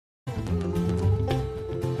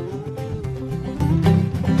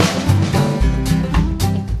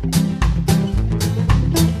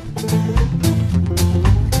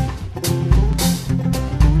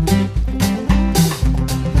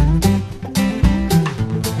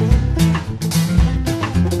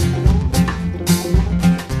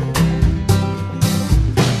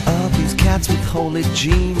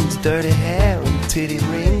dirty hair and titty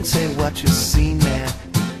ring. Say what you see now,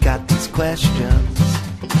 got these questions.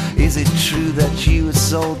 Is it true that you have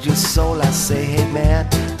sold your soul? I say, hey man,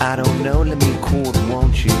 I don't know, let me call,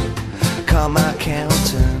 won't you? Call my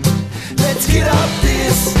accountant. Let's get off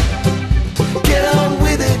this, get on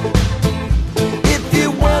with it. If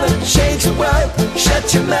you wanna change the world,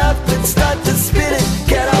 shut your mouth and start to spin it.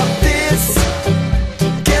 Get off this,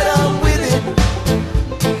 get on with it.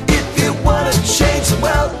 If you wanna change the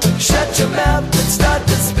world, shut your mouth and start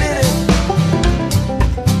to spin it.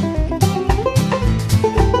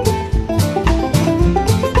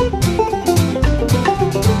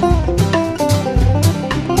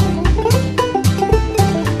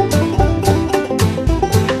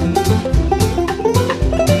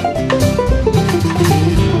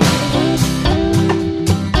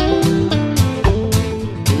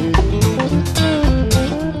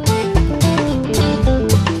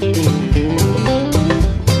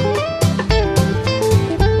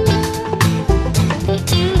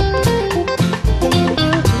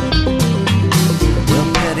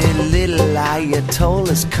 You told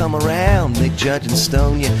us come around, they judge and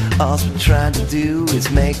stone you. All we're trying to do is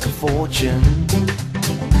make a fortune.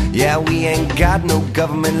 Yeah, we ain't got no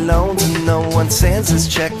government loans and no one sends us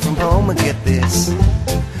check from home. And get this,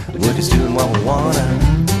 we're just doing what we wanna.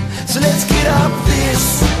 So let's get off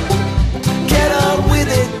this, get on with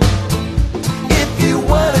it. If you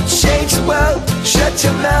wanna change the world, shut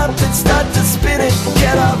your mouth and start to spin it.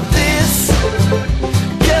 Get off this,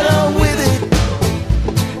 get on with it.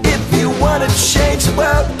 Wanna change the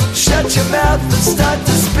world, shut your mouth and start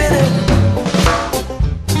to spin it.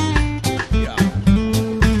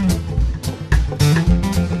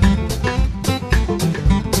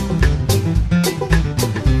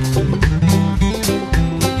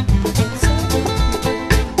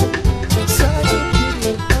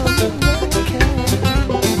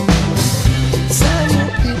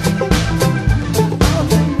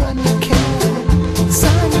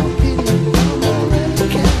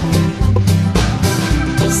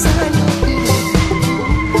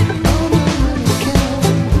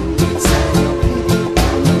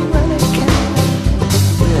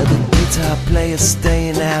 Player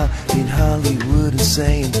staying out in Hollywood and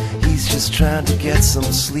saying he's just trying to get some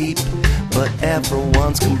sleep, but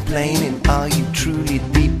everyone's complaining. Are you truly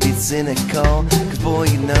deeply cynical? Cause boy,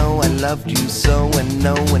 you know I loved you so, and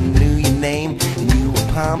no one knew your name, and you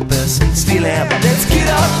were pompous. Still am. Let's get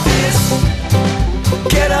off this,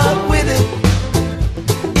 get on with it.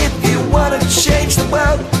 If you wanna change the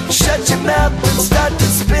world, shut your mouth and start to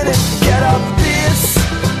spin it. Get off this,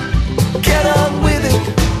 get on with it.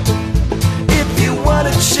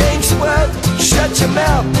 Wanna change the world, shut your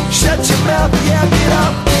mouth, yeah, get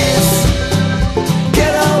off this,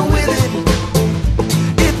 get on with it.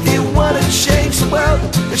 If you wanna change the world,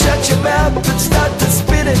 shut your mouth and start to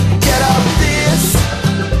spin it. Get off this,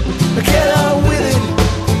 get on with it.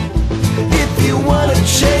 If you wanna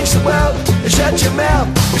change the world, shut your mouth,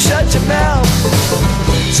 shut your mouth.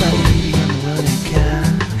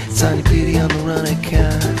 Tiny Petey on the run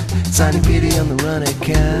account, Tiny Petey on the run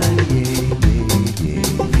account, yeah.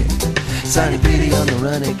 Tiny Petey on the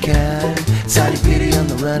run account, Tiny Petey on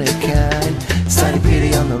the run account, Tiny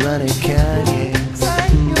Petey on the run account,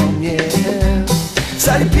 yeah.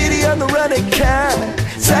 Tiny Petey on the run account,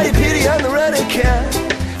 Tiny Petey on the run account,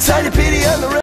 Tiny Petey on the run.